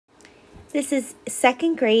This is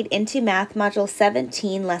second grade Into Math Module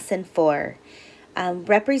 17, Lesson 4,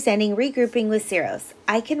 representing regrouping with zeros.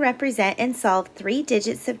 I can represent and solve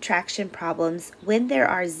three-digit subtraction problems when there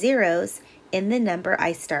are zeros in the number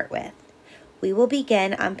I start with. We will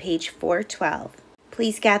begin on page 412.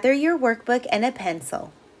 Please gather your workbook and a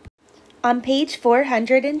pencil. On page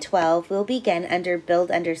 412, we'll begin under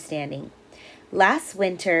Build Understanding. Last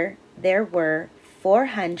winter, there were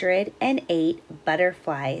 408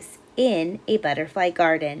 butterflies in a butterfly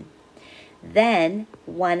garden. Then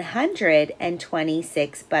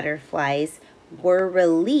 126 butterflies were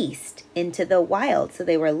released into the wild, so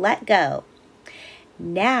they were let go.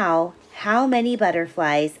 Now, how many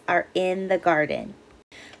butterflies are in the garden?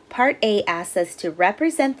 Part A asks us to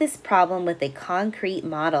represent this problem with a concrete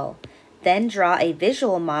model, then draw a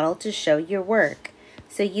visual model to show your work.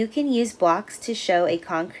 So you can use blocks to show a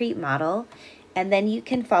concrete model, and then you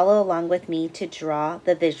can follow along with me to draw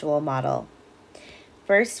the visual model.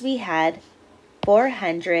 First, we had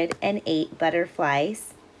 408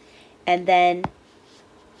 butterflies, and then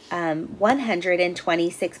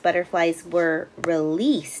 126 butterflies were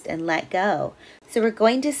released and let go. So we're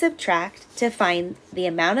going to subtract to find the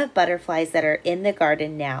amount of butterflies that are in the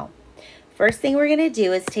garden now. First thing we're going to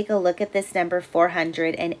do is take a look at this number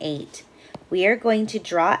 408. We are going to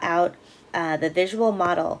draw out the visual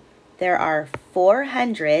model. There are 4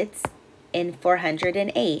 hundreds in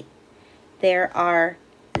 408. There are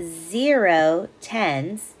 0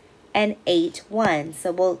 tens and 8 ones.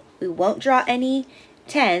 So we won't draw any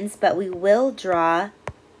tens, but we will draw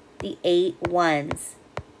the 8 ones.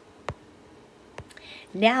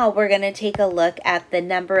 Now we're going to take a look at the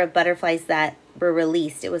number of butterflies that were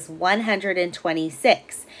released. It was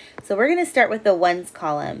 126. So we're going to start with the ones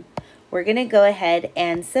column. We're going to go ahead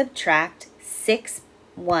and subtract 6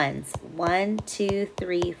 ones. 1, 2,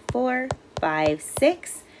 3, 4, 5,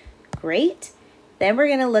 6. Great. Then we're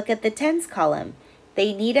going to look at the tens column.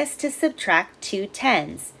 They need us to subtract 2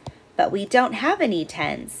 tens, but we don't have any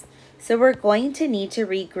tens. So we're going to need to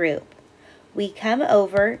regroup. We come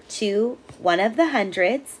over to one of the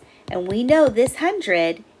hundreds, and we know this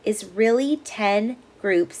 100 is really 10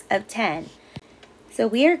 groups of 10. So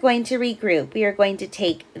we are going to regroup. We are going to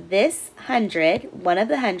take this 100, one of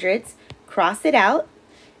the hundreds, cross it out,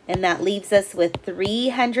 and that leaves us with 3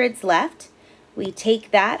 hundreds left. We take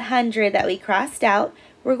that 100 that we crossed out,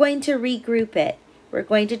 we're going to regroup it. We're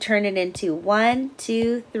going to turn it into 1,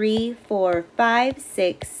 2, 3, 4, 5,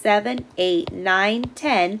 6, 7, 8, 9,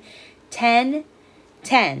 10, 10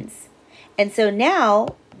 tens. And so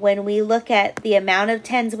now, when we look at the amount of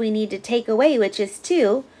tens we need to take away, which is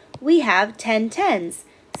 2, we have 10 tens.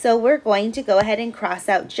 So we're going to go ahead and cross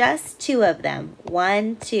out just 2 of them.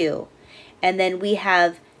 1, 2. And then we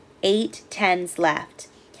have 8 tens left.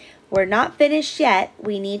 We're not finished yet.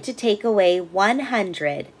 We need to take away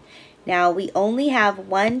 100. Now we only have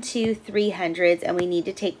 1, 2, 3 hundreds, and we need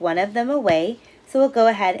to take one of them away. So we'll go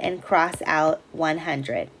ahead and cross out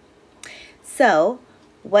 100. So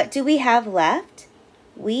what do we have left?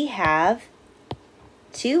 We have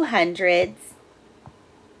 2 hundreds,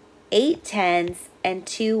 8 tens, and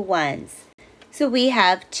 2 ones. So we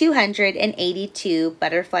have 282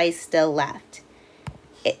 butterflies still left.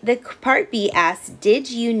 The part B asks,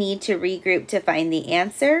 did you need to regroup to find the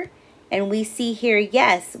answer? And we see here,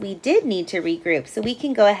 yes, we did need to regroup. So we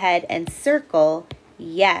can go ahead and circle,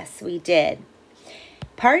 yes, we did.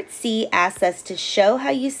 Part C asks us to show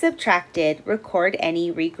how you subtracted, record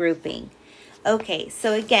any regrouping. Okay,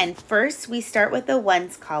 so again, first we start with the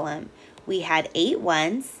ones column. We had 8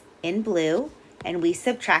 ones in blue, and we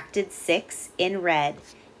subtracted 6 in red.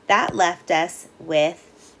 That left us with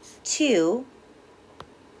 2,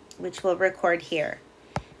 which we'll record here.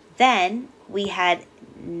 Then we had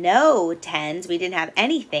no tens, we didn't have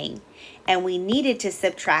anything, and we needed to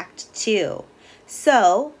subtract 2.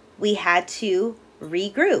 So we had to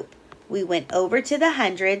regroup. We went over to the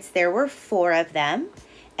hundreds, there were 4 of them,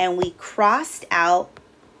 and we crossed out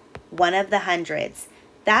one of the hundreds.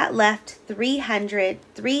 That left 3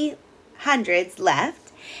 hundreds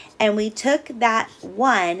left, and we took that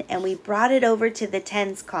 1 and we brought it over to the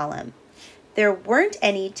tens column. There weren't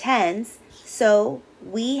any tens, so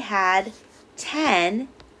we had 10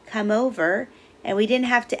 come over, and we didn't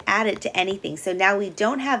have to add it to anything. So now we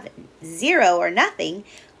don't have 0 or nothing,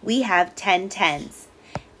 we have 10 tens.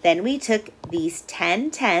 Then we took these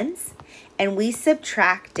 10 tens and we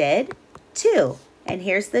subtracted 2. And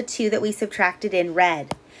here's the 2 that we subtracted in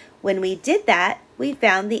red. When we did that, we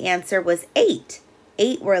found the answer was 8.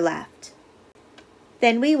 8 were left.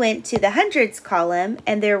 Then we went to the hundreds column,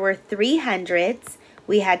 and there were 3 hundreds.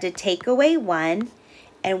 We had to take away 1,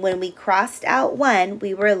 And when we crossed out 1,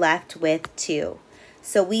 we were left with 2.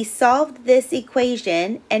 So we solved this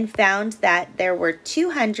equation and found that there were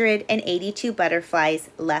 282 butterflies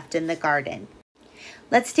left in the garden.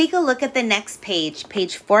 Let's take a look at the next page,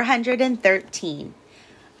 page 413.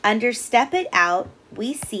 Under Step It Out,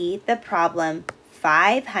 we see the problem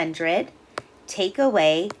 500 take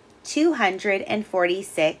away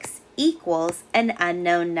 246 equals an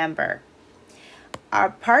unknown number. Our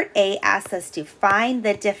part A asks us to find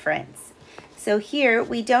the difference. So here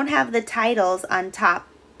we don't have the titles on top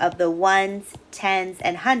of the ones, tens,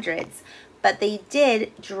 and hundreds, but they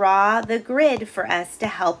did draw the grid for us to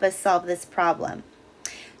help us solve this problem.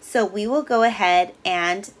 So we will go ahead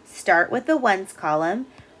and start with the ones column.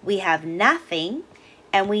 We have nothing,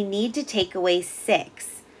 and we need to take away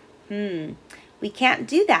 6. We can't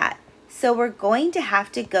do that. So we're going to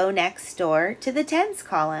have to go next door to the tens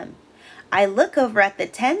column. I look over at the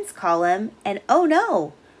tens column, and oh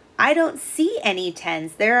no, I don't see any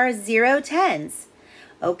tens. There are 0 tens.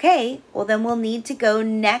 Okay, well then we'll need to go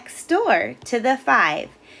next door to the 5.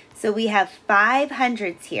 So we have 5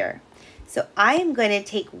 hundreds here. So I am going to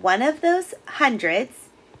take one of those hundreds.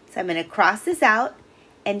 So I'm going to cross this out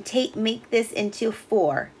and make this into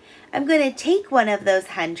 4. I'm going to take one of those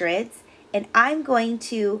hundreds and I'm going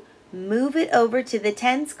to move it over to the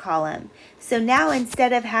tens column. So now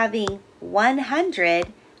instead of having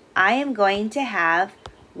 100, I am going to have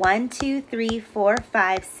 1, 2, 3, 4,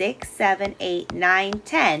 5, 6, 7, 8, 9,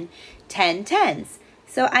 10. 10 tens.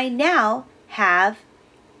 So I now have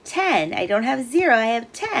 10. I don't have 0, I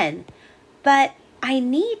have 10. But I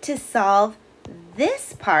need to solve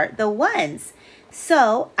this part, the ones.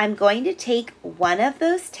 So I'm going to take one of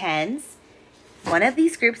those tens, one of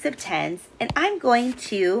these groups of tens, and I'm going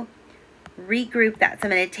to regroup that. So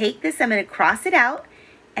I'm going to take this, I'm going to cross it out,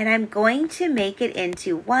 and I'm going to make it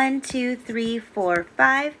into 1, 2, 3, 4,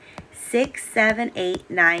 5, 6, 7, 8,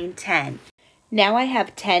 9, 10. Now I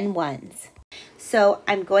have 10 ones. So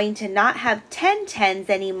I'm going to not have 10 tens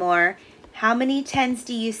anymore. How many tens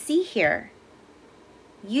do you see here?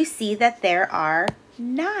 You see that there are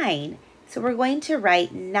 9. So we're going to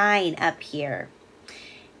write 9 up here.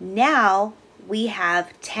 Now we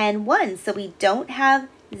have 10 ones. So we don't have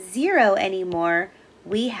 0 anymore.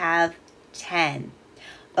 We have 10.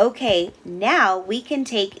 Okay, now we can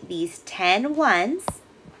take these 10 ones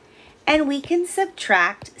and we can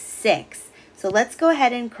subtract 6. So let's go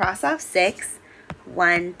ahead and cross off 6.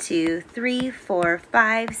 1, 2, 3, 4,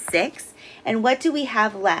 5, 6. And what do we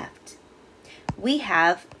have left? We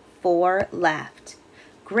have 4 left.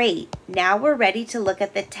 Great, now we're ready to look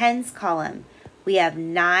at the tens column. We have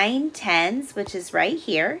 9 tens, which is right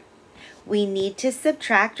here. We need to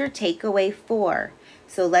subtract or take away 4.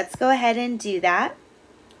 So let's go ahead and do that.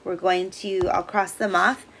 We're going to, I'll cross them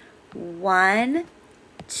off. 1,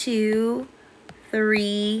 2,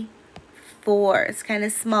 3, 4. It's kind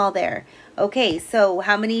of small there. Okay, so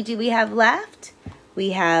how many do we have left?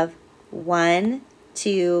 We have 1,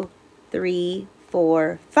 2, 3,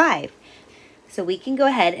 4, 5. So we can go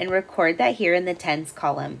ahead and record that here in the tens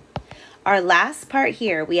column. Our last part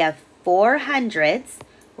here, we have 4 hundreds.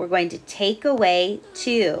 We're going to take away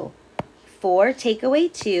 2. 4 take away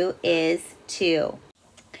 2 is 2.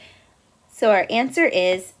 So our answer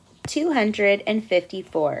is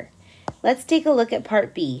 254. Let's take a look at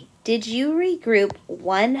part B. Did you regroup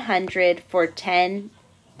 100 for 10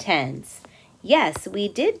 tens? Yes, we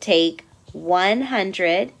did take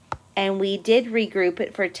 100 and we did regroup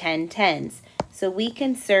it for 10 tens. So we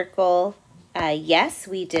can circle yes,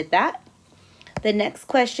 we did that. The next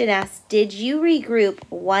question asks, did you regroup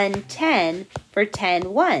 110 for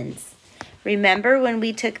 10 ones? Remember when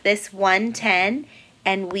we took this 110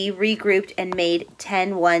 and we regrouped and made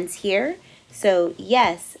 10 ones here? So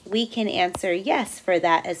yes, we can answer yes for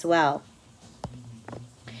that as well.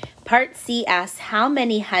 Part C asks, how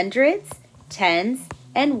many hundreds, tens,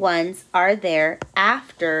 and ones are there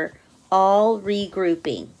after all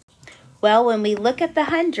regrouping? Well, when we look at the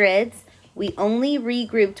hundreds, we only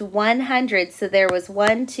regrouped 100, so there was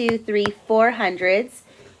 1, 2, 3, 4 hundreds.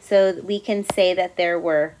 So we can say that there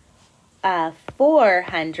were 4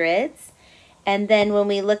 hundreds. And then when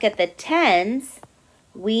we look at the tens,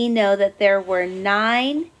 we know that there were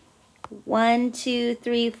 9, 1, 2,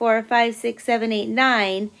 3, 4, 5, 6, 7, 8,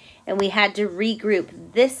 9, and we had to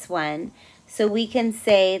regroup this one. So we can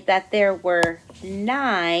say that there were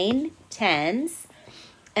 9 tens.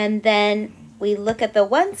 And then we look at the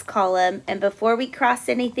ones column, and before we crossed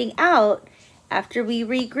anything out, after we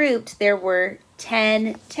regrouped, there were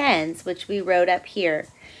 10 tens, which we wrote up here.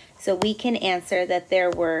 So we can answer that there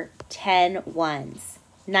were 10 ones.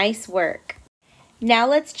 Nice work. Now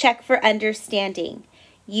let's check for understanding.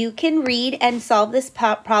 You can read and solve this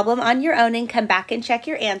problem on your own and come back and check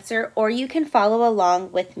your answer, or you can follow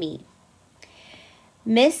along with me.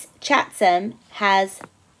 Miss Chatsam has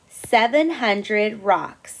 700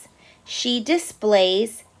 rocks. She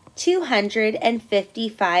displays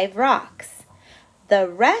 255 rocks. The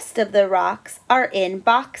rest of the rocks are in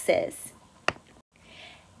boxes.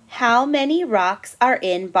 How many rocks are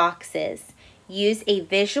in boxes? Use a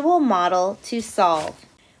visual model to solve.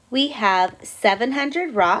 We have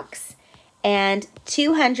 700 rocks and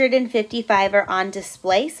 255 are on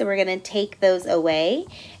display, so we're going to take those away,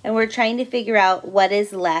 and we're trying to figure out what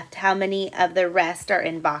is left, how many of the rest are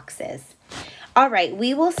in boxes. All right,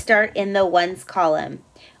 we will start in the ones column.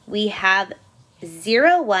 We have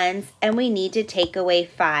 0 ones and we need to take away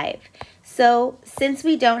 5. So since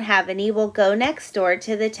we don't have any, we'll go next door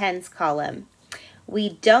to the tens column. We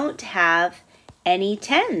don't have any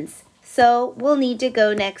tens, so we'll need to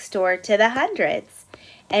go next door to the hundreds.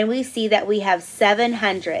 And we see that we have 7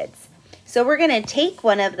 hundreds. So we're going to take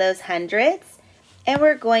one of those hundreds and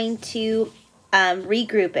we're going to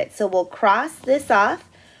regroup it. So we'll cross this off,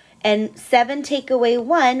 and 7 take away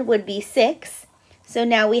 1 would be 6. So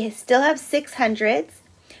now we still have 6 hundreds.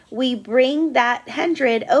 We bring that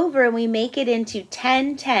 100 over and we make it into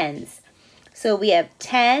 10 tens. So we have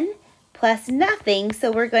 10 plus nothing,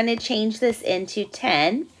 so we're going to change this into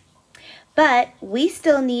 10. But we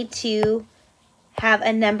still need to have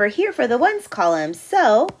a number here for the ones column.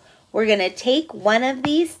 So we're going to take one of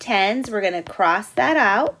these tens, we're going to cross that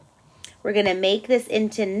out. We're going to make this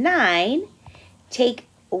into 9. Take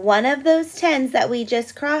one of those tens that we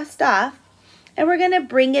just crossed off, and we're going to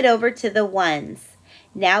bring it over to the ones.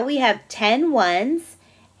 Now we have 10 ones,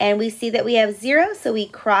 and we see that we have 0, so we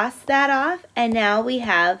cross that off, and now we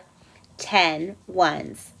have 10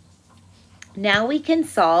 ones. Now we can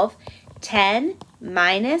solve 10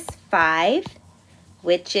 minus 5,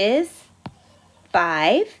 which is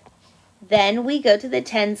 5. Then we go to the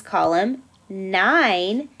tens column.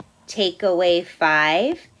 9 take away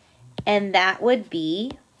 5, and that would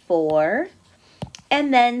be 4.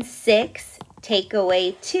 And then 6 take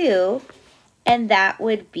away 2, and that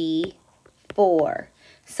would be 4.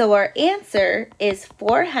 So our answer is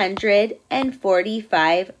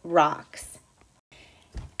 445 rocks.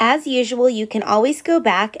 As usual, you can always go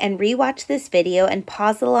back and rewatch this video and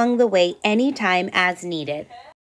pause along the way anytime as needed.